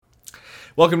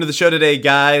Welcome to the show today,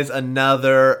 guys.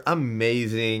 Another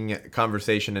amazing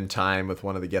conversation and time with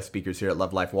one of the guest speakers here at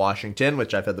Love Life Washington,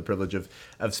 which I've had the privilege of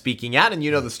speaking at. And you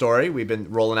know the story. We've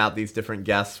been rolling out these different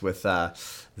guests with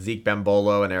Zeke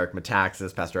Bambolo and Eric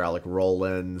Metaxas, Pastor Alec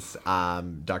Rollins,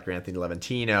 Dr. Anthony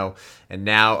Levantino, and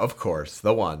now, of course,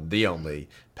 the one, the only,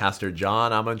 Pastor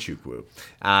John Amanchukwu.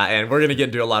 And we're going to get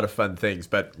into a lot of fun things,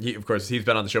 but of course, he's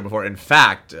been on the show before. In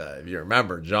fact, if you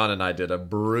remember, John and I did a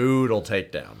brutal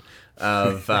takedown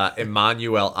of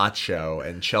Emmanuel Acho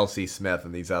and Chelsea Smith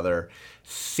and these other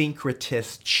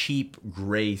syncretist, cheap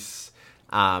grace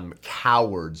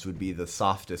cowards would be the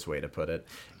softest way to put it.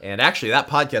 And actually, that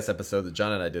podcast episode that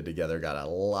John and I did together got a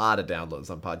lot of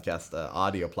downloads on podcast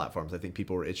audio platforms. I think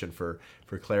people were itching for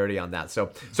clarity on that.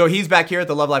 So he's back here at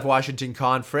the Love Life Washington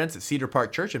conference at Cedar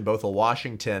Park Church in Bothell,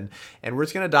 Washington. And we're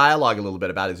just going to dialogue a little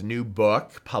bit about his new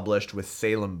book published with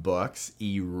Salem Books,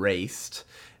 Erased.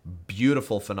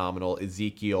 Beautiful, phenomenal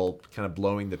Ezekiel kind of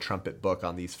blowing the trumpet book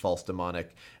on these false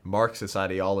demonic Marxist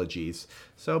ideologies.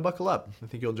 So buckle up. I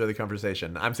think you'll enjoy the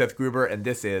conversation. I'm Seth Gruber, and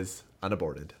this is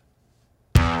Unaborted.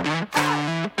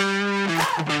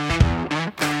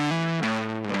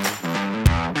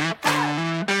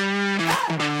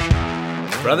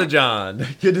 Brother John,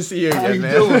 good to see you again,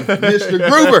 man. How you doing, Mr.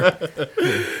 Gruber?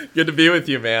 Good to be with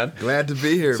you, man. Glad to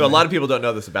be here, So man. A lot of people don't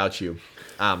know this about you,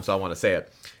 so I want to say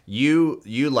it. You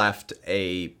left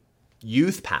a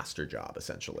youth pastor job,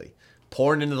 essentially,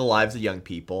 pouring into the lives of young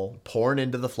people, pouring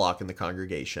into the flock and the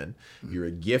congregation. You're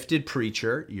a gifted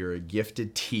preacher. You're a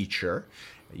gifted teacher.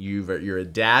 You're a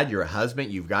dad. You're a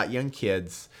husband. You've got young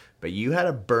kids. But you had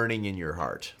a burning in your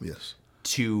heart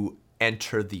to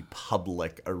enter the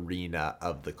public arena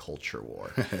of the culture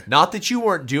war. Not that you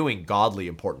weren't doing godly,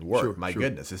 important work. Sure, My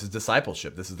goodness, this is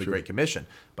discipleship. This is the Great Commission.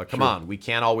 But come on, we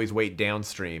can't always wait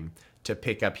downstream to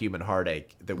pick up human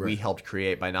heartache that we helped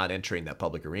create by not entering that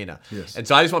public arena. Yes. And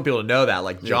so I just want people to know that,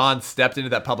 like, John stepped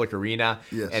into that public arena,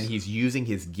 Yes. and he's using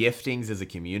his giftings as a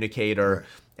communicator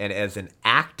and as an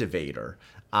activator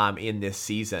in this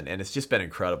season. And it's just been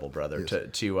incredible, brother,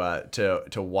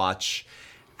 to watch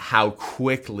how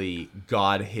quickly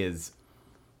God has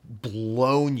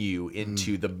blown you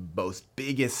into the most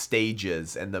biggest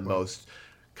stages and the most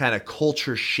kind of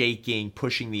culture shaking,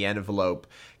 pushing the envelope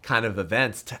kind of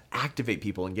events to activate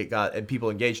people and get God and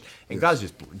people engaged. And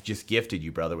God's just gifted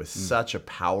you, brother, with such a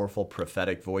powerful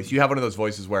prophetic voice. You have one of those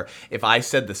voices where if I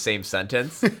said the same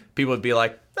sentence, people would be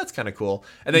like, that's kind of cool.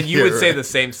 And then you would say the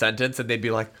same sentence and they'd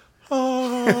be like,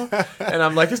 oh, and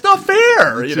I'm like, it's not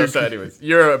fair. So anyways,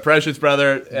 you're a precious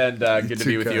brother, and good to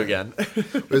be with you again.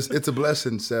 It's a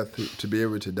blessing, Seth, to be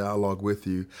able to dialogue with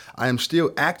you. I am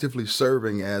still actively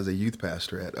serving as a youth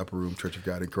pastor at Upper Room Church of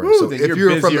God in Christ. So if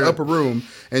you're from the Upper Room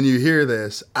and you hear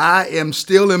this, I am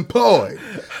still employed.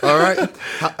 All right.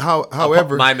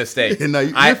 However, my mistake.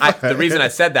 The reason I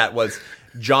said that was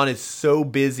John is so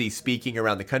busy speaking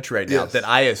around the country right now that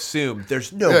I assume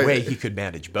there's no way he could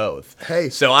manage both. Hey,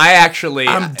 so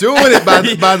I'm doing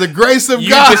it by the grace of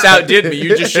God. You just outdid me.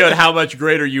 You just showed how much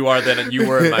greater you are than you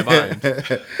were in my mind.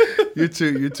 You're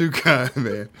too kind,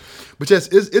 man. But yes,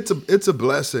 it's a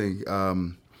blessing.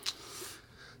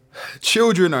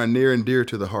 Children are near and dear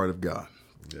to the heart of God.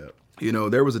 Yeah. You know,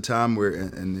 there was a time where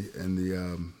in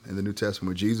the New Testament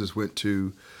where Jesus went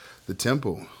to the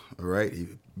temple. All right, he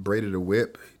braided a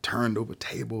whip, he turned over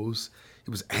tables.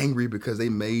 He was angry because they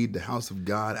made the house of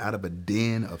God out of a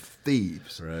den of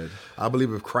thieves. Right. I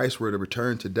believe if Christ were to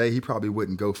return today, he probably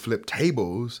wouldn't go flip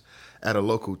tables at a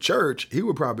local church. He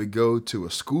would probably go to a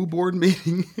school board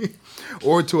meeting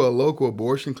or to a local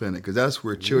abortion clinic, because that's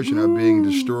where children are being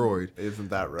destroyed. Isn't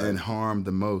that right? And harmed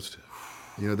the most.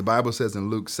 You know, the Bible says in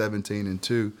Luke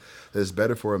 17:2 that it's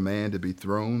better for a man to be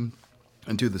thrown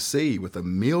into the sea with a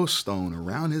millstone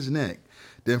around his neck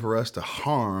than for us to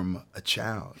harm a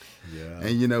child. Yeah.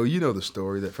 And you know the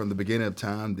story that from the beginning of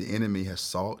time, the enemy has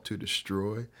sought to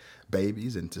destroy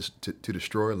babies and to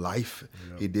destroy life.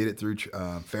 Yep. He did it through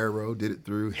Pharaoh, did it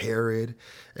through Herod.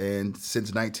 And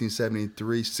since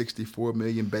 1973, 64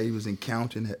 million babies and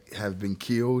counting have been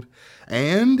killed.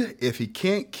 And if he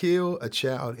can't kill a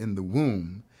child in the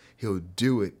womb, he'll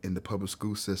do it in the public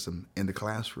school system, in the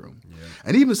classroom. Yeah.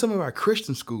 And even some of our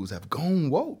Christian schools have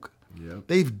gone woke. Yep.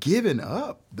 They've given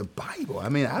up the Bible. I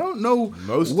mean, I don't know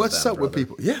what's up with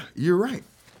people. Yeah, you're right.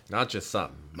 Not just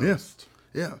some. Most.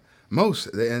 Yeah. Most,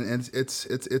 and it's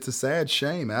a sad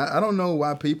shame. I don't know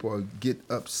why people get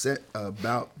upset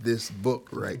about this book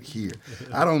right here.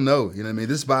 I don't know. You know what I mean?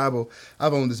 This Bible,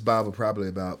 I've owned this Bible probably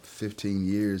about 15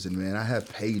 years, and man, I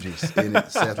have pages in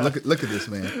it. Seth, look at this,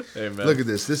 man. Amen. Look at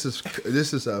this. This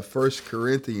is 1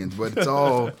 Corinthians, but it's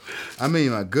all. I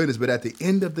mean, my goodness. But at the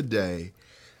end of the day,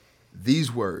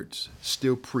 these words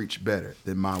still preach better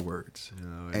than my words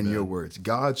and your words.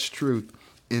 God's truth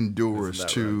endures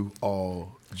to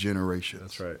all generations.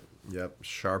 That's right. Yep.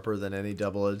 Sharper than any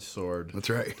double-edged sword. That's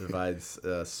right. Divides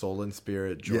soul and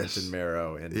spirit, joint and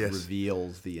marrow, and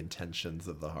reveals the intentions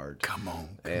of the heart. Come on.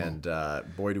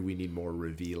 Boy, do we need more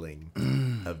revealing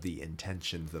of the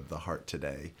intentions of the heart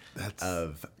today.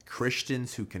 Of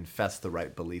Christians who confess the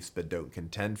right beliefs but don't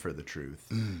contend for the truth.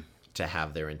 To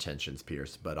have their intentions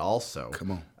pierced, but also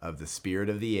of the spirit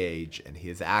of the age and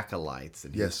his acolytes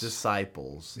and his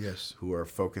disciples who are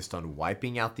focused on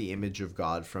wiping out the image of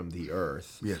God from the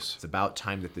earth. Yes. It's about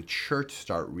time that the church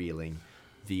start reeling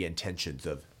the intentions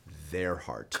of their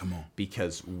heart. Come on.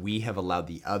 Because we have allowed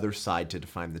the other side to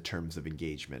define the terms of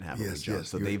engagement, haven't we, John?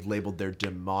 So they've labeled their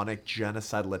demonic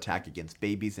genocidal attack against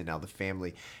babies and now the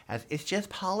family as, it's just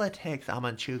politics,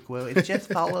 Amanchukwu. It's just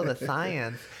follow the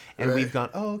science. And we've gone,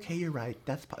 oh, okay, you're right.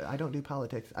 I don't do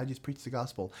politics. I just preach the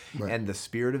gospel. Right. And the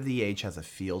spirit of the age has a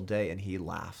field day, and he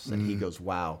laughs. And he goes,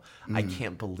 wow, I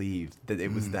can't believe that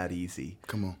it was that easy.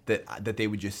 Come on. That they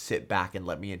would just sit back and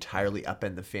let me entirely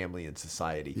upend the family and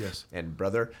society. Yes. And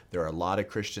brother, there are a lot of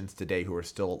Christians today who are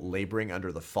still laboring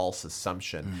under the false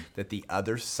assumption that the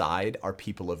other side are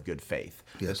people of good faith.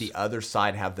 Yes. That the other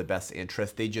side have the best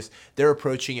interest. They're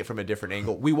approaching it from a different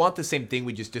angle. We want the same thing.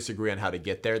 We just disagree on how to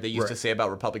get there. They used to say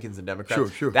about Republicans and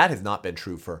Democrats. Sure. That has not been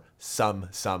true for some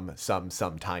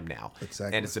time now.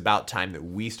 Exactly. And it's about time that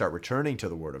we start returning to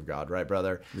the Word of God, right,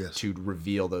 brother? Yes. To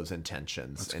reveal those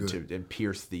intentions and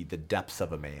pierce the depths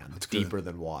of a man deeper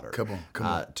than water. Come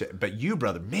on. But you,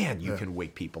 brother, man, you can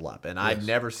wake people up. And I've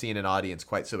never seen an audience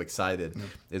quite so excited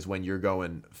as when you're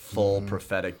going full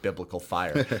prophetic biblical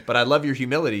fire. But I love your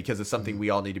humility because it's something we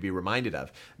all need to be reminded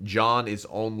of. John is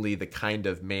only the kind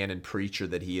of man and preacher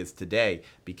that he is today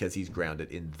because he's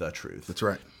grounded in the truth. That's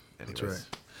right. Anyways. That's right.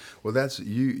 Well, that's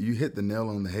you hit the nail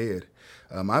on the head.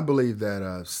 I believe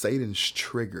that Satan's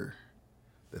trigger,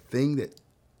 the thing that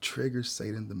triggers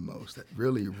Satan the most, that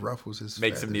really ruffles his feathers,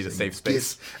 makes him need a safe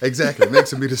space. Exactly.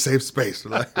 Makes him need a safe space,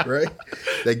 right?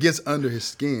 That gets under his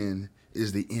skin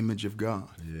is the image of God.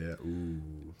 Yeah. Ooh.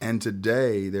 And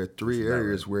today there are three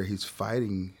areas where he's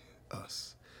fighting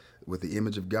us with the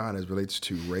image of God as relates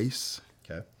to race,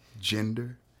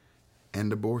 gender,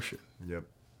 and abortion. Yep.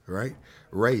 Right?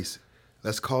 Race.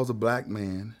 Let's cause a black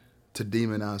man to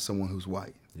demonize someone who's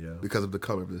white because of the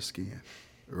color of their skin.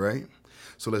 Right?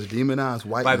 So let's demonize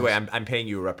white. By the way, I'm paying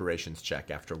you a reparations check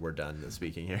after we're done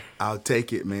speaking here. I'll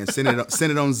take it, man. Send it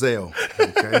on Zelle.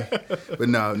 Okay? But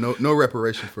no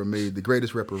reparation for me. The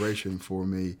greatest reparation for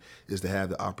me is to have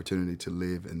the opportunity to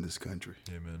live in this country.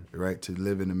 Amen. Right? To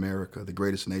live in America, the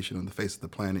greatest nation on the face of the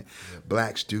planet. Yep.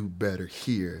 Blacks do better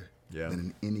here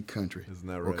than in any country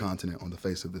or continent on the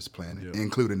face of this planet,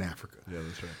 including Africa. Yeah,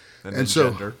 that's right. And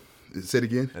so, gender. Say it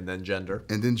again. And then gender.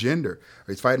 And then gender.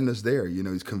 He's fighting us there. You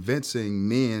know, he's convincing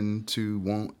men to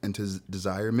want and to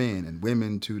desire men and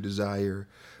women to desire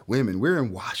women. We're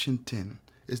in Washington.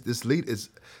 This lead is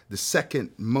the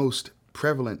second most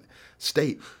prevalent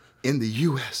state in the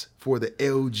U.S. for the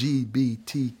LGBTQIA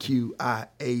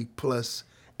plus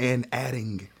and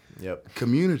adding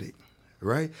community.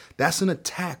 Right? That's an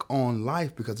attack on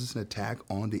life because it's an attack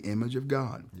on the image of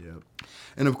God. Yep.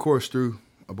 And of course, through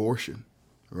abortion,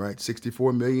 right?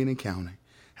 64 million and counting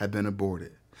have been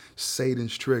aborted.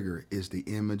 Satan's trigger is the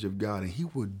image of God, and he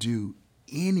will do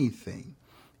anything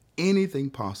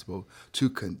possible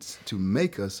to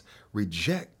make us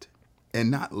reject and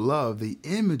not love the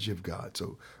image of God.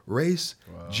 So race,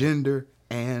 gender,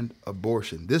 and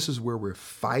abortion. This is where we're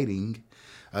fighting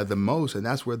the most, and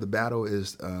that's where the battle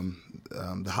is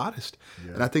the hottest.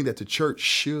 Yeah. And I think that the church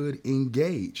should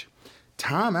engage.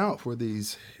 Time out for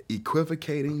these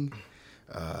equivocating,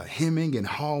 hemming and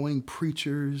hawing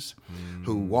preachers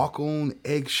who walk on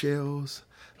eggshells,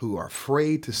 who are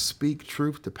afraid to speak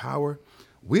truth to power.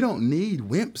 We don't need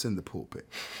wimps in the pulpit.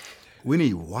 We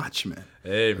need watchmen,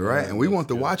 right? And we want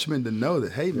the watchmen to know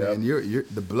that, hey, man,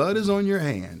 the blood is on your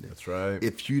hand. That's right.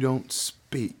 If you don't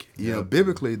speak, you know,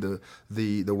 biblically, the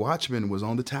watchman was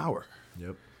on the tower.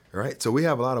 Yep. Right. So we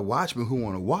have a lot of watchmen who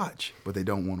want to watch, but they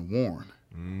don't want to warn.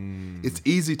 It's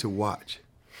easy to watch.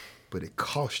 but it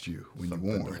cost you when you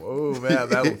warned. Oh man,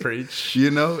 that'll preach. You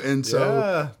know, and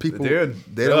so people,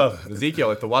 they don't.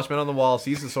 Ezekiel, if the watchman on the wall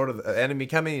sees the sword of the enemy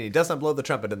coming, and he does not blow the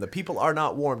trumpet, and the people are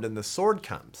not warned, and the sword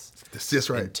comes, That's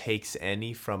right. and takes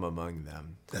any from among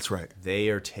them. That's right. They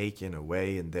are taken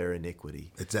away in their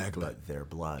iniquity. Exactly. But their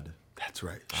blood, That's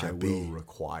right. I Shall will be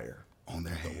require on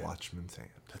their hand. the watchman's hand.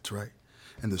 That's right.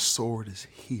 And the sword is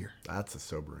here. That's a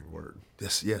sobering word.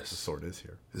 Yes. The sword is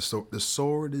here. The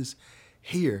sword is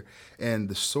here, and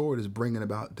the sword is bringing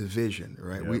about division,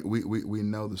 right? Yep. We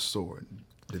know the sword,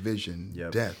 division,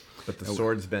 death. But the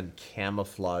sword's been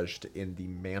camouflaged in the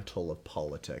mantle of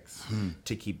politics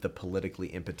to keep the politically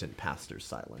impotent pastors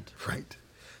silent. Right.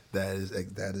 That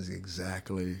is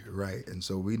exactly right. And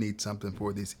so we need something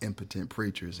for these impotent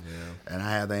preachers. Yeah. And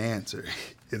I have the answer.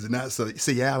 It's not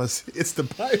Cialis, it's the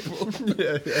Bible.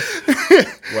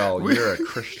 Well, you're a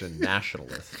Christian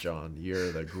nationalist, John.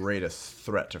 You're the greatest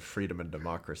threat to freedom and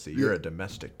democracy. You're a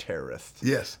domestic terrorist.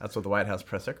 Yes. That's what the White House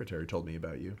press secretary told me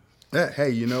about you. Hey,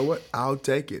 you know what? I'll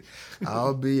take it.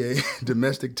 I'll be a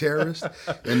domestic terrorist.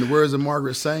 In the words of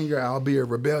Margaret Sanger, I'll be a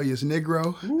rebellious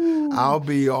Negro. Ooh. I'll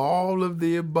be all of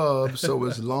the above, so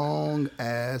as long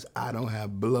as I don't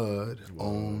have blood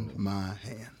on my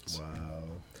hands. Wow.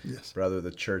 Yes. Brother,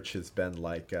 the church has been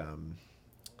like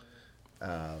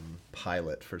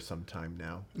Pilate for some time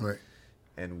now. Right.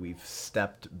 And we've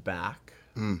stepped back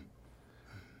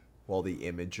while the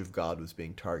image of God was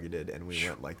being targeted, and we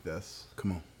went like this.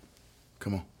 Come on.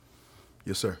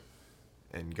 Yes, sir.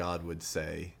 And God would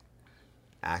say,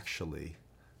 actually,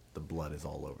 the blood is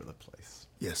all over the place.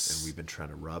 Yes. And we've been trying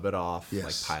to rub it off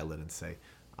like Pilate and say,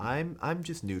 I'm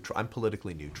just neutral. I'm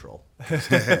politically neutral.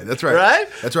 That's right. Right?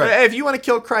 That's right. Hey, if you want to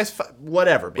kill Christ,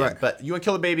 whatever, man. Right. But you want to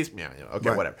kill the babies? Yeah, okay,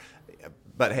 right. whatever.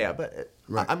 But hey,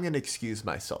 right. I'm going to excuse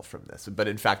myself from this. But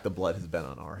in fact, the blood has been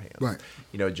on our hands. Right.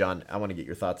 You know, John, I want to get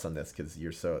your thoughts on this because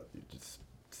you're just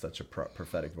such a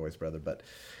prophetic voice, brother. But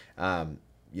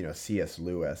you know, C.S.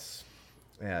 Lewis,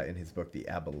 in his book, The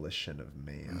Abolition of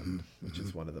Man, which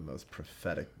is one of the most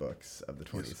prophetic books of the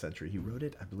 20th century, he wrote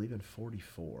it, I believe, in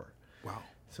 1944. Wow.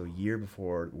 So a year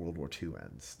before World War II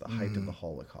ends, the height of the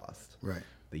Holocaust. Right.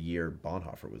 The year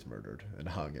Bonhoeffer was murdered and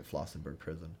hung at Flossenburg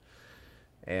prison.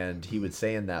 And he would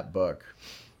say in that book,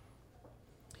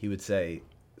 he would say,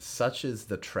 such is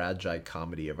the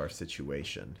tragi-comedy of our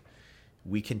situation.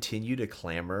 We continue to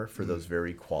clamor for those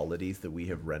very qualities that we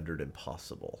have rendered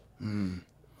impossible. In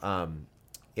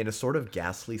a sort of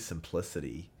ghastly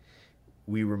simplicity,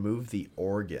 we remove the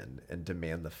organ and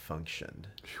demand the function.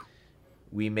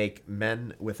 We make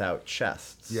men without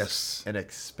chests. Yes. And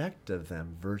expect of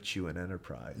them virtue and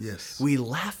enterprise. Yes. We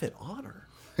laugh at honor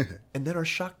and then are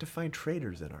shocked to find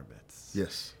traitors in our midst.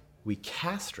 Yes. We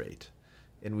castrate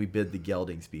and we bid the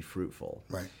geldings be fruitful.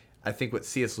 Right. I think what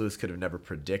C.S. Lewis could have never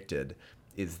predicted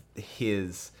is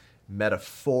his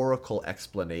metaphorical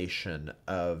explanation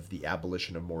of the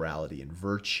abolition of morality and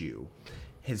virtue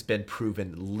has been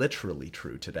proven literally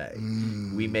true today.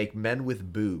 We make men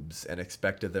with boobs and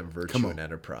expect of them virtue and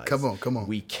enterprise. Come on.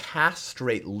 We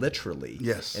castrate literally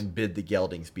and bid the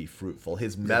geldings be fruitful.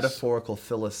 His metaphorical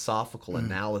philosophical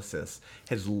analysis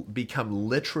has become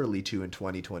literally true in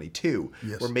 2022.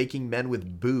 Yes. We're making men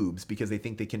with boobs because they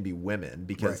think they can be women,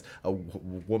 because a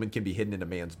woman can be hidden in a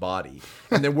man's body.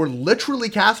 And then we're literally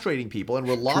castrating people and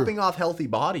we're lopping off healthy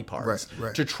body parts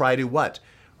to try to what?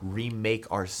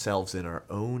 Remake ourselves in our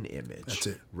own image. That's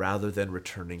it. Rather than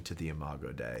returning to the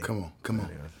Imago Dei. Come on.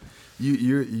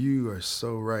 You are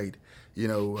so right. You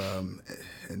know,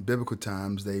 in biblical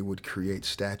times, they would create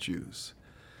statues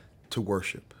to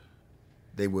worship.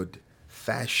 They would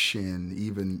fashion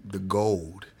even the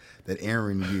gold that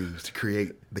Aaron used to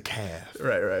create the calf.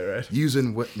 Right.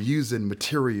 Using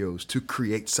materials to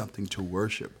create something to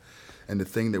worship. And the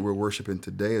thing that we're worshiping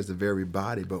today is the very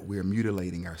body, but we're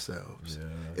mutilating ourselves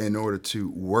in order to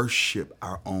worship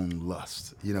our own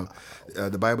lust. You know,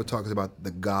 the Bible talks about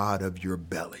the God of your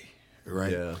belly,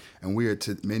 right? Yeah. And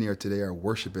many are today are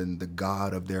worshiping the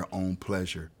God of their own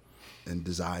pleasure and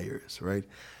desires, right?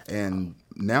 And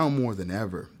now more than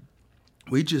ever,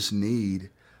 we just need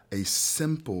a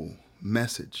simple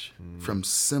message from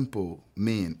simple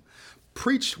men.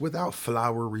 Preached without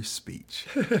flowery speech.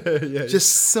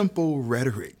 Just simple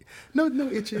rhetoric. No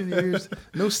itching ears,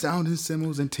 no sounding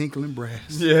cymbals and tinkling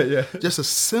brass. Just a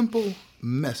simple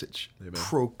message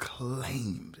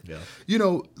proclaimed. You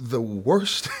know, the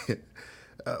worst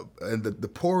and the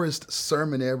poorest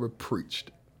sermon ever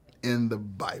preached in the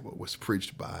Bible was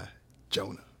preached by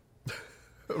Jonah.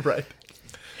 Right.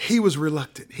 He was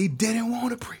reluctant. He didn't want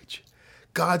to preach.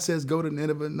 God says, go to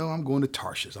Nineveh. No, I'm going to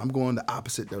Tarshish. I'm going the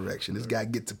opposite direction. This guy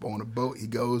gets up on a boat. He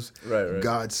goes. Right.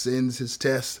 God sends his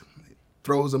test.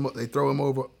 They throw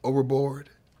him overboard.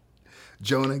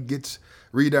 Jonah gets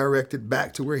redirected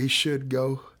back to where he should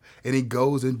go. And he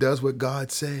goes and does what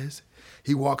God says.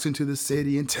 He walks into the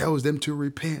city and tells them to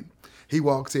repent. He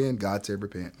walks in. God said,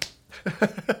 repent.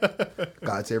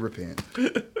 God said, repent.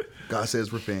 God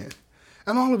says, repent.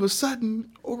 And all of a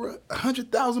sudden, over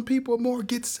 100,000 people or more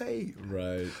get saved.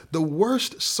 Right. The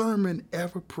worst sermon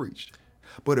ever preached,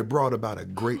 but it brought about a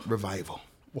great revival.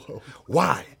 Whoa.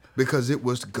 Why? Because it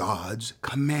was God's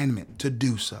commandment to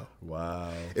do so.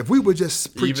 Wow. If we would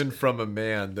just preach... Even from a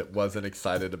man that wasn't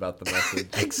excited about the message.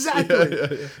 Exactly.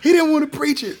 Yeah. He didn't want to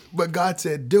preach it, but God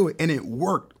said do it. And it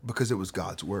worked because it was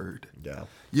God's word. Yeah.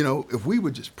 You know, if we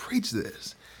would just preach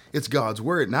this, it's God's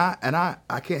word. And I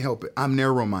can't help it. I'm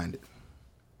narrow-minded.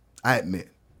 I admit,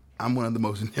 I'm one of the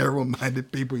most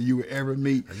narrow-minded people you would ever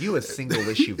meet. Are you a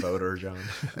single-issue voter, John?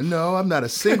 No, I'm not a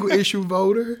single-issue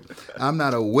voter. I'm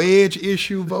not a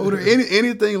wedge-issue voter,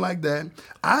 anything like that.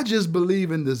 I just believe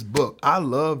in this book. I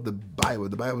love the Bible.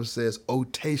 The Bible says, oh,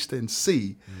 taste and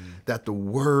see that the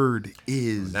word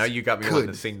is Now you got me good. wanting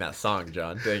to sing that song,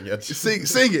 John. Dang it. Sing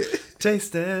it.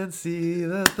 Taste and see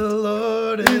that the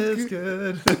Lord is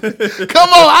good. Come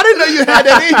on, I didn't know you had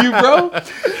that in you, bro.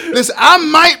 Listen, I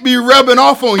might be rubbing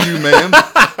off on you, man.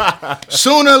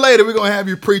 Sooner or later, we're going to have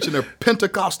you preaching a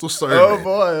Pentecostal sermon. Oh,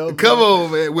 boy. Come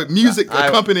on, man, with music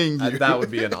accompanying you. That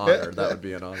would be an honor. That would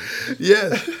be an honor.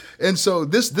 Yes. And so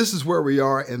this is where we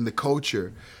are in the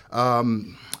culture.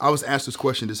 I was asked this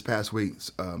question this past week.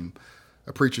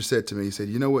 A preacher said to me, he said,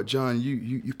 you know what, John,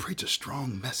 you preach a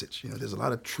strong message. You know, there's a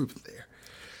lot of truth there.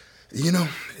 You know,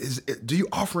 do you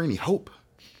offer any hope?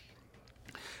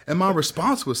 And my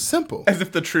response was simple. As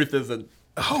if the truth isn't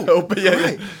Hope. Yeah,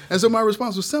 right. yeah. And so my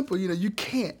response was simple. You know, you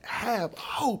can't have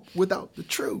hope without the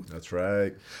truth. That's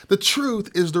right. The truth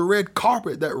is the red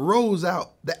carpet that rolls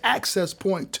out the access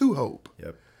point to hope.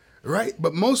 Yep. Right?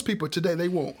 But most people today, they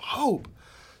want hope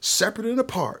separate and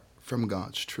apart from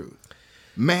God's truth.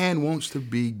 Man wants to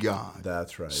be God.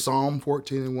 That's right. Psalm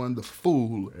 14:1, the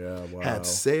fool wow. hath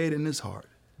said in his heart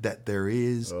that there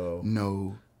is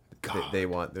no God.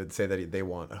 They'd say that they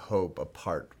want hope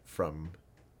apart from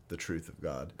the truth of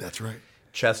God. That's right.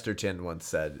 Chesterton once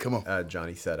said, Come on.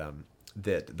 Johnny said,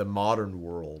 that the modern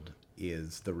world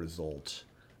is the result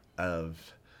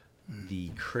of the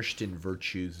Christian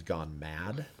virtues gone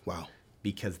mad. Wow.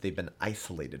 Because they've been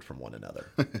isolated from one another.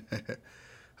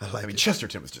 I mean,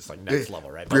 Chesterton was just like next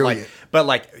level, right? Brilliant.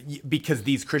 But because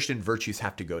these Christian virtues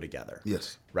have to go together.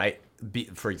 Yes. Right?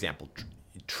 For example,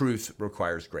 truth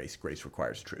requires grace. Grace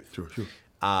requires truth. Sure.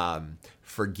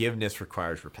 Forgiveness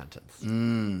requires repentance.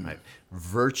 Right?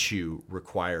 Virtue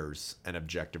requires an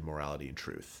objective morality and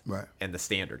truth. Right. And the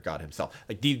standard, God himself.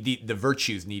 Like the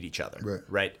virtues need each other. Right.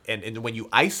 Right? And when you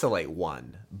isolate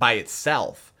one by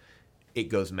itself, it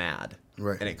goes mad.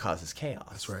 Right. And it causes chaos.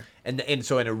 That's right. And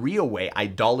so in a real way,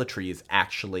 idolatry is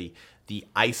actually the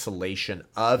isolation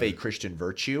of a Christian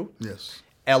virtue. Yes.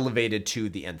 Elevated to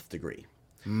the nth degree.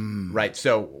 Right.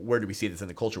 So where do we see this in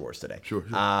the culture wars today? Sure.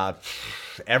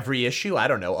 Every issue, I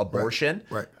don't know, abortion,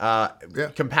 Right.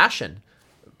 Compassion,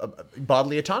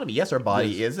 bodily autonomy. Yes, our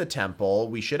body is a temple.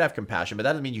 We should have compassion, but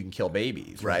that doesn't mean you can kill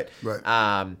babies, right?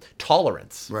 Right.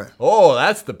 Tolerance. Right. Oh,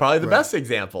 that's probably the best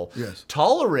example. Yes.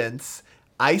 Tolerance,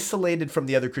 isolated from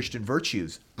the other Christian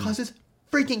virtues, causes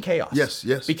freaking chaos.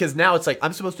 Yes. Because now it's like,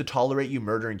 I'm supposed to tolerate you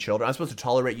murdering children. I'm supposed to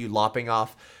tolerate you lopping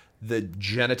off the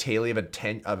genitalia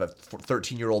of a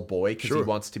 13-year-old boy because he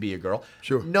wants to be a girl.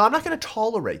 Sure. No, I'm not going to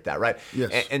tolerate that, right?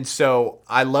 Yes. And so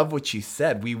I love what you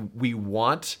said. We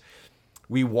want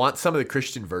some of the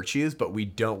Christian virtues, but we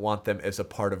don't want them as a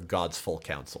part of God's full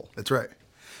counsel. That's right.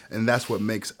 And that's what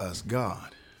makes us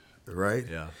God, right?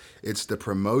 Yeah. It's the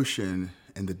promotion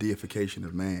and the deification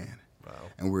of man. Wow.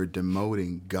 And we're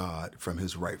demoting God from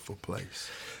his rightful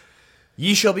place.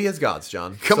 Ye shall be as gods,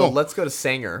 John. Come on. Let's go to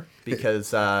Sanger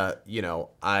because, I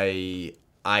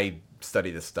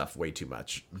study this stuff way too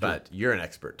much, but you're an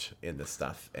expert in this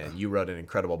stuff, and you wrote an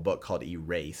incredible book called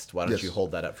Erased. Why don't you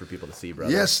hold that up for people to see,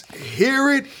 brother? Yes, here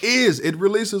it is. It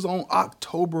releases on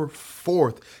October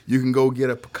 4th. You can go get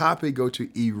a copy. Go to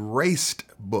Erased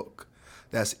Book.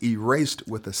 That's Erased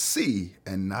with a C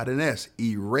and not an S.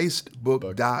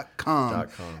 Erasedbook.com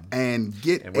and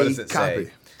get and what does a it copy.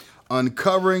 Say?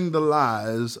 Uncovering the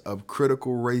lies of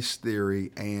critical race theory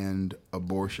and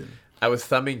abortion. I was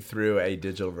thumbing through a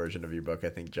digital version of your book, I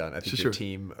think, John. I think Sure. your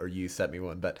team or you sent me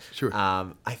one. But Sure.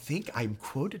 I think I'm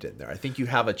quoted in there. I think you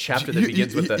have a chapter that You-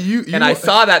 begins with the... you- and I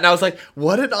saw that and I was like,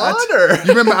 what an honor. You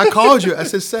remember I called you. I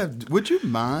said, Seth, would you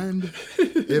mind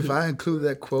if I include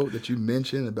that quote that you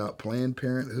mentioned about Planned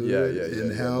Parenthood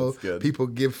and how that's good. people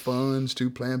give funds to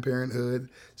Planned Parenthood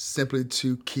simply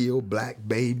to kill black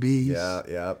babies?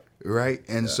 Yeah. Right?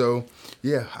 And so,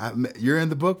 you're in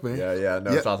the book, man. Yeah.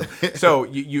 No, it's awesome. So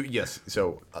yes.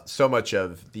 So much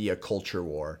of the culture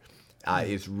war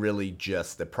is really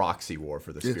just the proxy war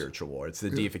for the spiritual war. It's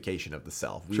the deification of the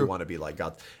self. We want to be like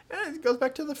God. And it goes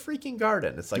back to the freaking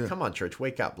garden. It's like, come on, church,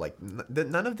 wake up. Like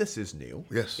none of this is new.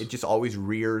 Yes. It just always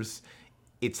rears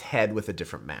its head with a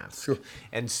different mask. Sure.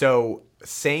 And so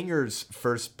Sanger's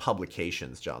first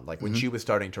publications, John, like when she was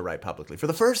starting to write publicly for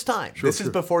the first time, this is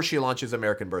before she launches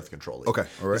American Birth Control League. Okay,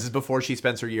 all right. This is before she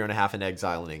spends her year and a half in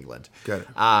exile in England. Got it.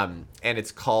 And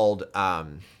it's called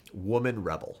Woman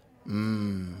Rebel.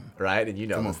 Right? And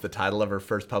it's the title of her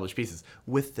first published pieces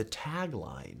with the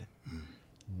tagline,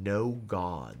 No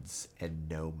Gods and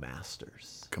No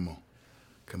Masters. Come on.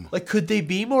 Like, could they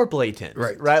be more blatant?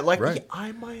 Right. Like, Right. yeah,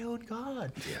 I'm my own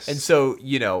God. Yes. And so,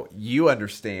 you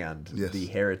understand Yes. the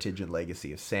heritage and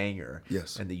legacy of Sanger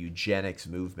Yes. and the eugenics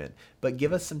movement. But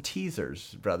give us some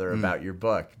teasers, brother, about your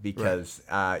book, because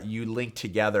you link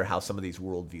together how some of these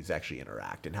worldviews actually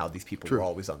interact and how these people were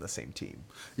always on the same team.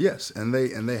 Yes, and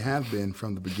they have been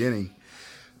from the beginning.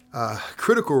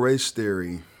 Critical race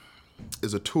theory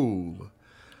is a tool.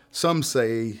 Some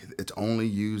say it's only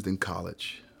used in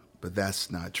college, but that's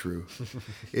not true.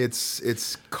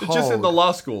 It's called Just in the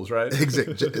law schools, right?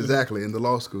 Exactly, in the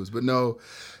law schools. But no,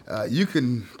 you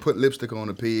can put lipstick on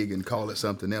a pig and call it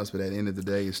something else, but at the end of the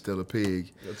day, it's still a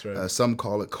pig. That's right. Some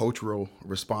call it cultural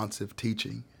responsive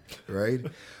teaching, right?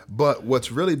 But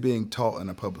what's really being taught in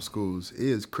the public schools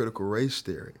is critical race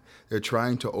theory. They're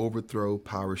trying to overthrow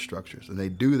power structures, and they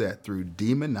do that through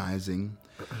demonizing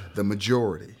the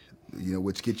majority,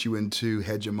 which gets you into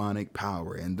hegemonic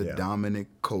power and the dominant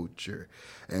culture.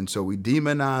 And so we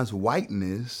demonize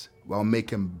whiteness while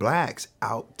making blacks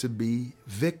out to be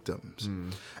victims.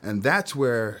 And that's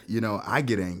where, I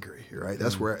get angry, right?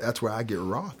 That's where I get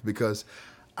wroth, because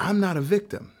I'm not a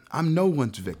victim. I'm no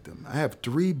one's victim. I have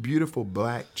 3 beautiful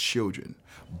black children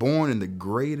born in the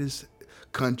greatest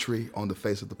country on the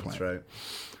face of the planet. That's right.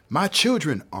 My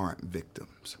children aren't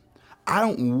victims. I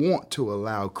don't want to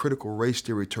allow critical race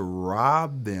theory to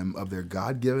rob them of their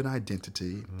God-given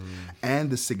identity and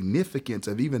the significance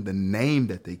of even the name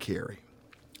that they carry.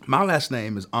 My last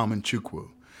name is Amanchukwu,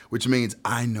 which means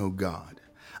I know God.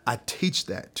 I teach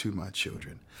that to my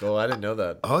children. Oh, I didn't know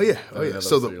that. Oh, yeah.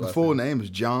 So your the last full name is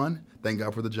John. Thank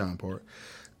God for the John part.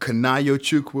 Kanayo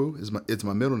Chukwu is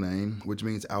my middle name, which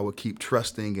means I will keep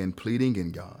trusting and pleading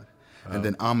in God. And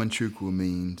then Amanchukwu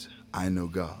means I know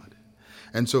God.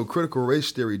 And so critical race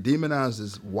theory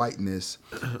demonizes whiteness.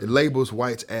 It labels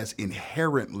whites as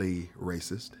inherently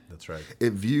racist. That's right.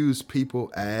 It views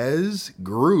people as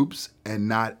groups and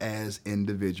not as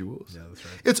individuals. Yeah, that's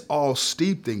right. It's all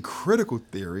steeped in critical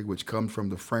theory, which comes from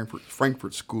the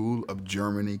Frankfurt School of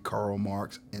Germany, Karl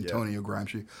Marx, Antonio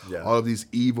Gramsci, all of these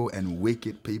evil and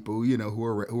wicked people, who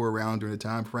were around during the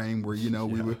time frame where,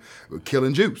 we were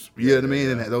killing Jews. You know what I mean?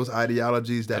 And those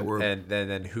ideologies that were... And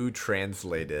then who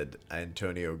translated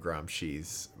Antonio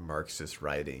Gramsci's Marxist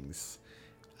writings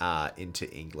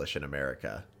into English in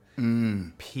America?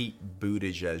 Pete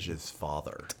Buttigieg's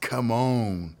father. Come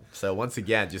on. So once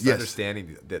again, just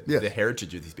understanding the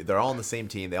heritage of these people. They're all on the same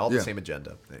team. They all have the same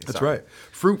agenda. That's right.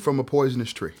 Fruit from a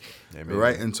poisonous tree. Amen.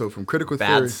 Right? And so from critical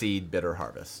theory... Bad seed, bitter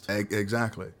harvest.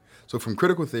 Exactly. So from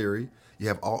critical theory, you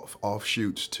have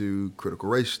offshoots to critical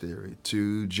race theory,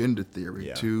 to gender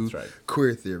theory, to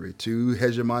queer theory, to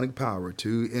hegemonic power,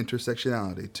 to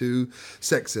intersectionality, to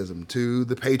sexism, to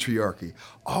the patriarchy.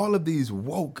 All of these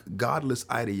woke, godless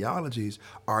ideologies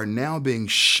are now being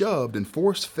shoved and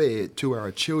force-fed to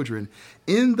our children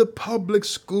in the public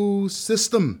school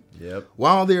system. Yep.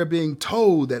 While they're being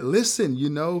told that, listen,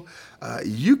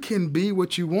 you can be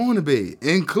what you want to be,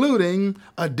 including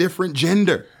a different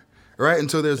gender. Right?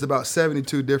 And so there's about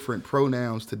 72 different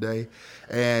pronouns today.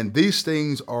 And these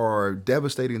things are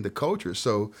devastating the culture.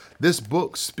 So this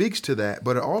book speaks to that,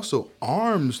 but it also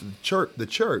arms the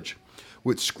church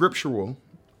with scriptural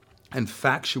and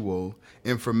factual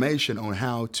information on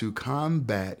how to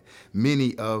combat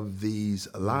many of these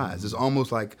lies. It's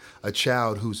almost like a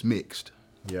child who's mixed,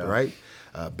 right?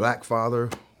 Black father,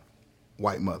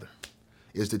 white mother.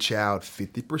 Is the child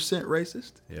 50%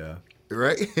 racist? Yeah.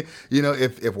 right?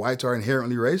 If whites are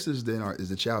inherently racist, then is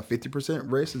the child 50%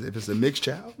 racist? If it's a mixed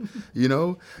child,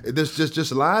 there's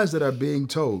just lies that are being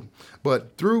told.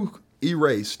 But through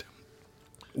Erased,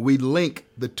 we link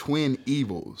the twin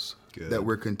evils that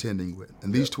we're contending with.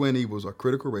 And these twin evils are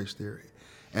critical race theory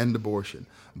and abortion.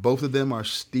 Both of them are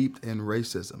steeped in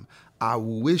racism. I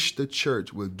wish the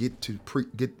church would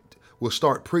will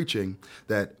start preaching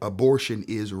that abortion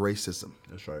is racism.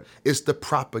 That's right. It's the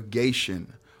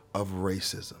propagation of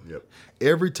racism. Yep.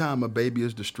 Every time a baby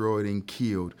is destroyed and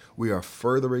killed, we are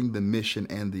furthering the mission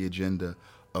and the agenda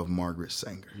of Margaret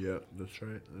Sanger. Yeah, that's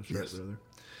right. That's Yes. right,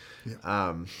 brother.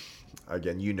 Yeah.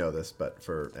 Again, you know this, but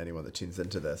for anyone that tunes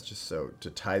into this, just so to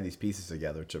tie these pieces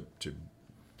together to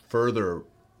further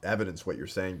evidence what you're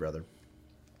saying, brother,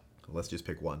 let's just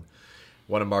pick one.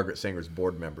 One of Margaret Sanger's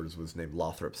board members was named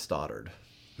Lothrop Stoddard.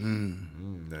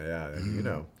 Yeah, you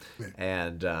know.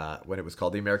 And when it was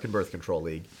called the American Birth Control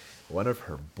League, one of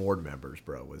her board members,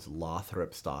 bro, was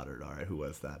Lothrop Stoddard. All right, who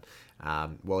was that?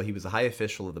 Well, he was a high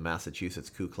official of the Massachusetts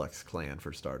Ku Klux Klan,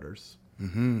 for starters.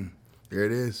 There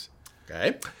it is.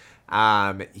 Okay.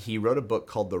 He wrote a book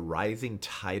called The Rising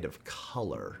Tide of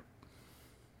Color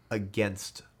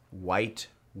Against White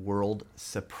World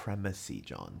Supremacy,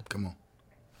 John. Come on.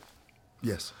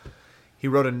 Yes. He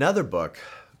wrote another book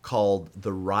called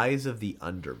The Rise of the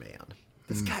Underman.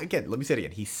 This guy, again, let me say it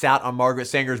again. He sat on Margaret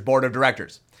Sanger's board of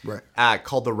directors. Right.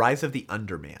 Called The Rise of the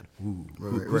Underman. Ooh,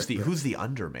 who's the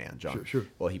Underman, John? Sure.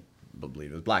 Well, he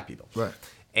believed it was black people. Right.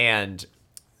 And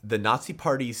the Nazi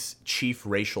Party's chief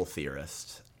racial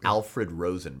theorist, Alfred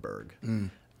Rosenberg,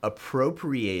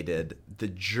 appropriated the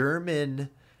German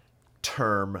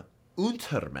term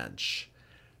Untermensch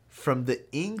from the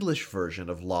English version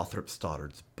of Lothrop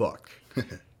Stoddard's book.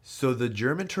 So the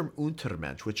German term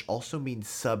Untermensch, which also means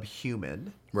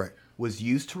subhuman, Right. was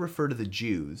used to refer to the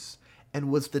Jews and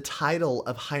was the title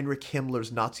of Heinrich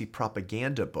Himmler's Nazi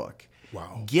propaganda book.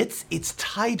 Wow. Gets its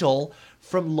title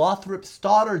from Lothrop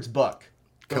Stoddard's book,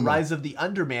 The Rise of the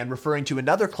Underman, referring to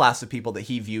another class of people that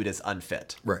he viewed as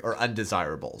unfit or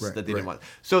undesirables that they didn't want.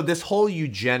 So this whole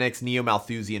eugenics,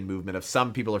 neo-Malthusian movement of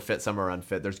some people are fit, some are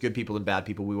unfit. There's good people and bad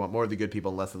people. We want more of the good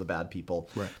people and less of the bad people.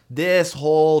 Right. This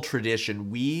whole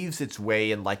tradition weaves its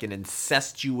way in like an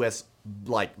incestuous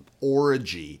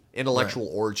orgy, intellectual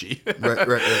orgy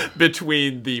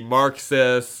between the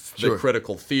Marxists, the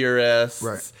critical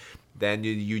theorists, then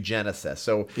the eugenicists.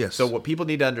 So what people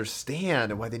need to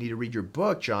understand and why they need to read your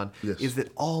book, John, is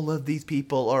that all of these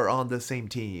people are on the same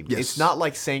team. Yes. It's not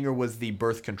like Sanger was the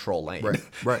birth control lane.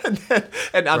 Right.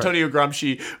 and Antonio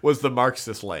Gramsci was the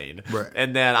Marxist lane. Right.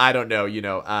 And then, I don't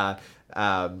know,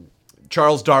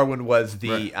 Charles Darwin was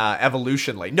the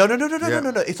evolution lane. No.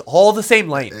 It's all the same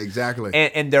lane. Exactly.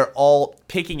 And they're all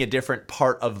picking a different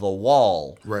part of the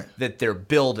wall that they're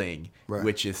building,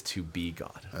 which is to be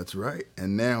God. That's right.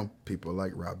 And now people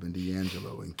like Robin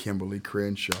DiAngelo and Kimberly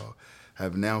Crenshaw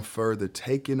have now further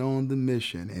taken on the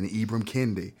mission, and Ibram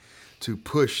Kendi, to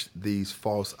push these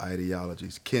false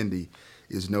ideologies. Kendi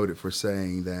is noted for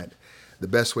saying that the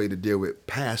best way to deal with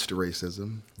past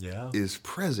racism is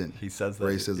present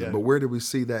racism. Yeah. But where do we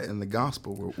see that in the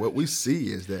gospel? What we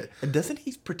see is that... And doesn't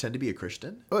he pretend to be a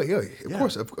Christian? Oh, yeah.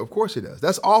 Of course he does.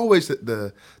 That's always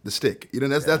the stick.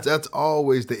 That's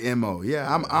always the MO.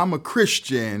 Yeah, I'm a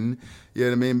Christian, you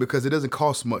know what I mean? Because it doesn't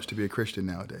cost much to be a Christian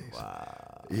nowadays.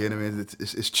 Wow. You know what I mean?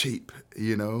 It's cheap,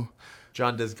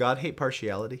 John, does God hate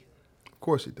partiality? Of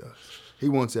course he does. He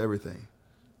wants everything.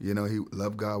 He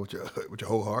love God with your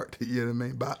whole heart. You know what I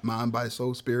mean? Mind, body,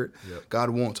 soul, spirit. Yep.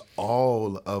 God wants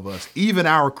all of us, even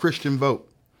our Christian vote.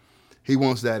 He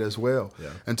wants that as well. Yeah.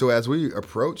 And so as we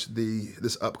approach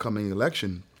this upcoming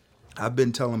election, I've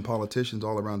been telling politicians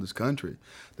all around this country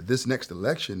that this next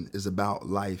election is about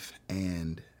life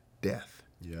and death.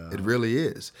 Yeah. It really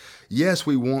is. Yes,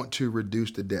 we want to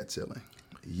reduce the debt ceiling.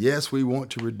 Yes, we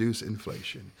want to reduce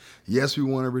inflation. Yes, we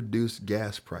want to reduce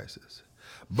gas prices.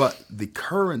 But the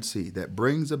currency that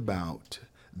brings about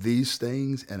these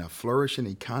things and a flourishing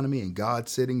economy and God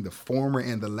sitting the former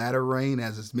and the latter rain,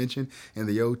 as it's mentioned in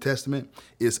the Old Testament,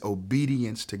 is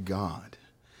obedience to God.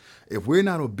 If we're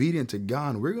not obedient to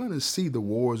God, we're going to see the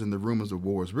wars and the rumors of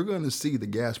wars. We're going to see the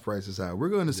gas prices high. We're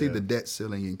going to see the debt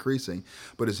ceiling increasing.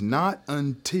 But it's not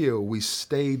until we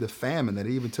stay the famine that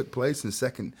even took place in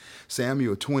 2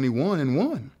 Samuel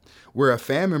 21:1, where a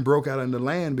famine broke out in the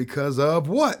land because of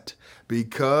what?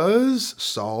 Because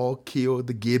Saul killed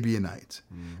the Gibeonites.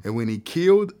 And when he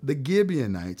killed the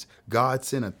Gibeonites, God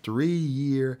sent a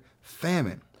 3-year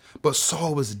famine. But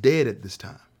Saul was dead at this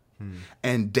time.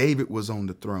 And David was on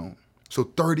the throne. So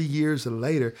 30 years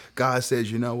later, God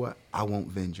says, you know what? I want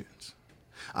vengeance.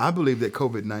 I believe that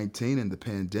COVID-19 and the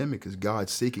pandemic is God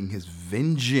seeking his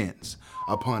vengeance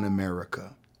upon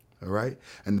America. All right?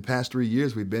 And the past 3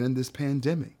 years, we've been in this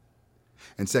pandemic.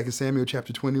 In 2 Samuel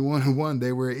chapter 21:1,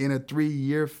 they were in a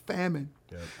 3-year famine.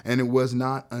 Yep. And it was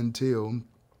not until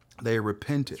they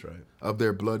repented of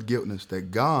their blood guiltness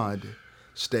that God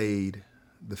stayed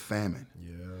the famine.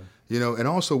 Yeah. And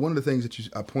also one of the things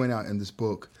that I point out in this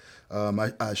book,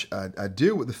 I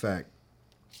deal with the fact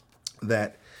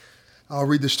that I'll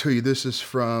read this to you. This is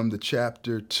from the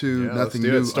chapter 2, Nothing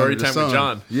New Story Under the time Sun. with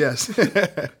John. Yes.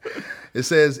 It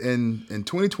says, in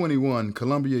 2021,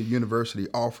 Columbia University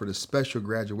offered a special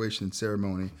graduation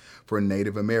ceremony for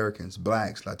Native Americans,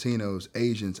 Blacks, Latinos,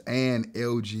 Asians, and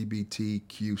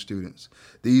LGBTQ students.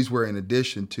 These were in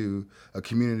addition to a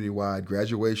community-wide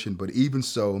graduation, but even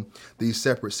so, these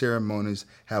separate ceremonies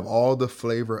have all the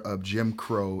flavor of Jim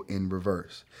Crow in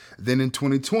reverse. Then in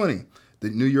 2020, the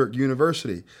New York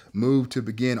University moved to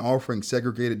begin offering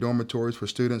segregated dormitories for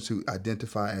students who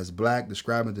identify as Black,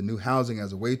 describing the new housing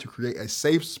as a way to create a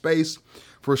safe space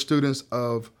for students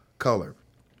of color.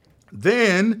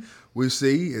 Then we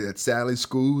see that sadly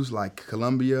schools like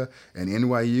Columbia and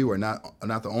NYU are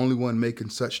not the only one making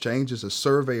such changes. A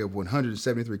survey of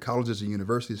 173 colleges and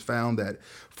universities found that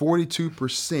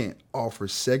 42% offer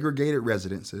segregated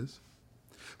residences,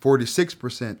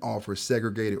 46% offer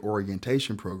segregated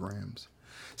orientation programs,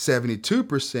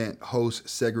 72% host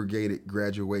segregated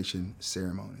graduation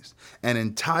ceremonies. An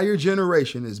entire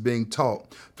generation is being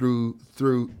taught through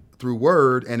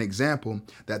word and example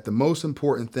that the most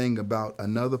important thing about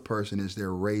another person is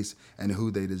their race and who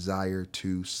they desire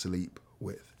to sleep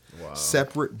with. Wow.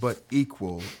 Separate but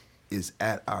equal is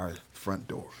at our front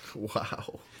door.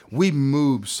 Wow. We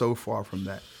moved so far from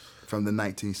that, from the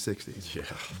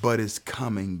 1960s, but it's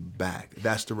coming back.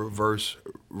 That's the reverse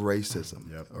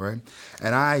racism, all right?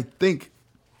 And I think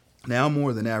now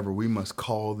more than ever, we must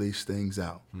call these things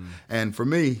out. And for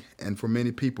me, and for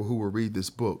many people who will read this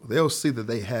book, they'll see that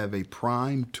they have a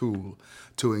prime tool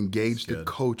to engage the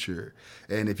culture.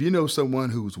 And if you know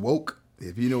someone who's woke,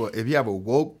 if you have a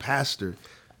woke pastor,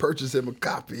 purchase him a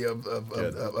copy of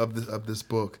this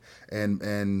book,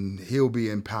 and he'll be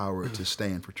empowered to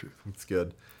stand for truth. That's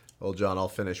good. Well, John, I'll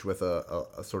finish with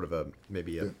a sort of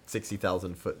maybe a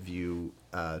 60,000 foot view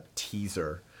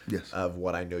teaser of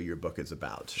what I know your book is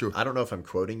about. Sure. I don't know if I'm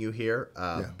quoting you here,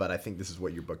 but I think this is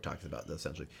what your book talks about,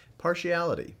 essentially.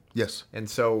 Partiality. Yes. And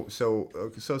so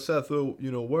Seth,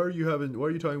 why are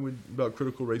you talking about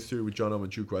critical race theory with John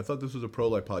Onwuchukwu? I thought this was a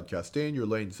pro-life podcast. Stay in your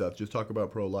lane, Seth. Just talk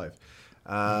about pro-life.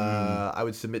 I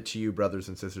would submit to you, brothers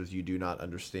and sisters, you do not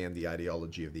understand the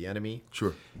ideology of the enemy,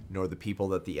 nor the people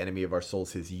that the enemy of our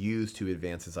souls has used to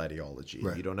advance his ideology.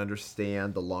 Right. You don't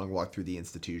understand the long walk through the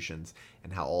institutions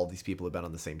and how all these people have been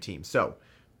on the same team. So,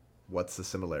 what's the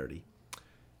similarity?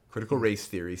 Critical race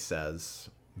theory says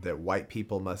that white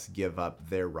people must give up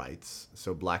their rights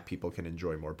so black people can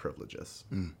enjoy more privileges.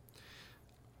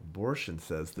 Abortion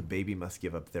says the baby must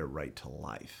give up their right to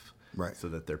life. Right. So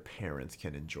that their parents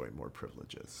can enjoy more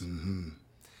privileges.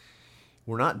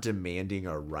 We're not demanding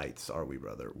our rights, are we,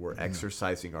 brother? We're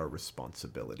exercising our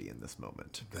responsibility in this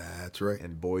moment. That's right.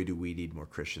 And boy, do we need more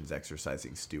Christians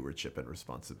exercising stewardship and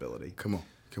responsibility. Come on.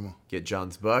 Get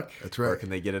John's book. That's right. Where can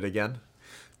they get it again?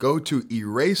 Go to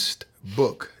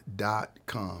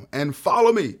erasedbook.com and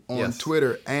follow me on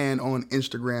Twitter and on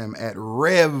Instagram at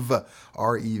Rev,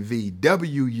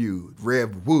 REVWU,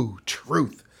 Rev Woo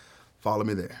Truth. Follow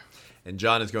me there. And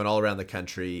John is going all around the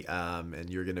country, and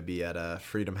you're going to be at a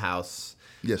Freedom House,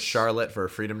 Charlotte, for a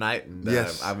Freedom Night. And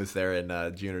I was there in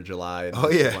June or July. And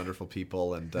wonderful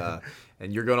people, and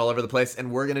you're going all over the place.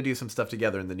 And we're going to do some stuff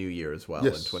together in the new year as well,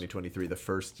 in 2023, the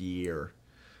first year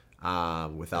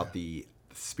without the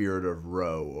spirit of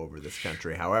Roe over this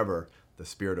country. However, the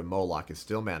spirit of Moloch is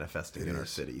still manifesting in our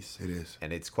cities. It is.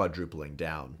 And it's quadrupling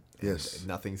down. And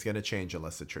nothing's going to change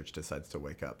unless the church decides to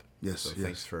wake up. So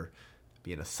thanks for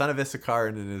being a son of Issachar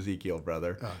and an Ezekiel,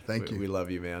 brother. Oh, thank you. We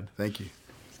love you, man. Thank you.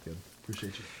 It's good.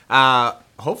 Appreciate you.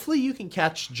 Hopefully you can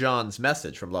catch John's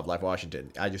message from Love Life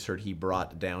Washington. I just heard he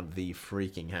brought down the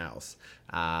freaking house.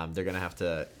 They're going to have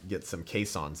to get some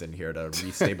caissons in here to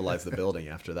restabilize the building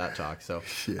after that talk. So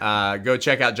go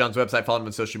check out John's website. Follow him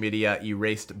on social media,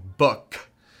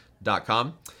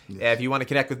 erasedbook.com. If you want to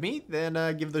connect with me, then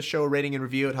give the show a rating and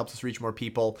review. It helps us reach more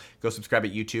people. Go subscribe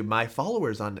at YouTube. My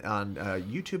followers on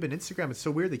YouTube and Instagram, it's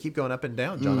so weird. They keep going up and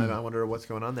down, John. I wonder what's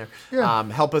going on there. Yeah.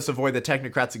 Help us avoid the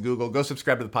technocrats at Google. Go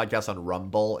subscribe to the podcast on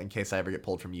Rumble in case I ever get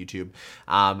pulled from YouTube.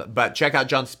 But check out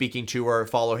John's speaking tour.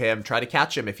 Follow him. Try to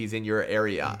catch him if he's in your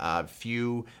area.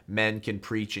 Few men can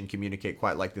preach and communicate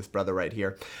quite like this brother right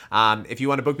here. If you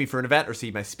want to book me for an event or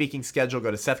see my speaking schedule,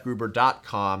 go to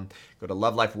SethGruber.com. Go to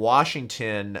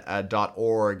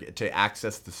lovelifewashington.org to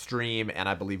access the stream, and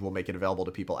I believe we'll make it available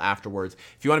to people afterwards.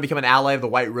 If you want to become an ally of the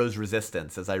White Rose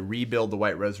Resistance, as I rebuild the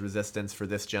White Rose Resistance for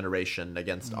this generation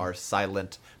against our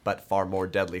silent but far more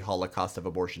deadly holocaust of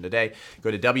abortion today, go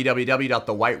to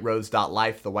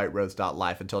www.thewhiterose.life,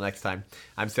 thewhiterose.life. Until next time,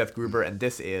 I'm Seth Gruber, and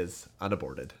this is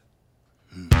Unaborted.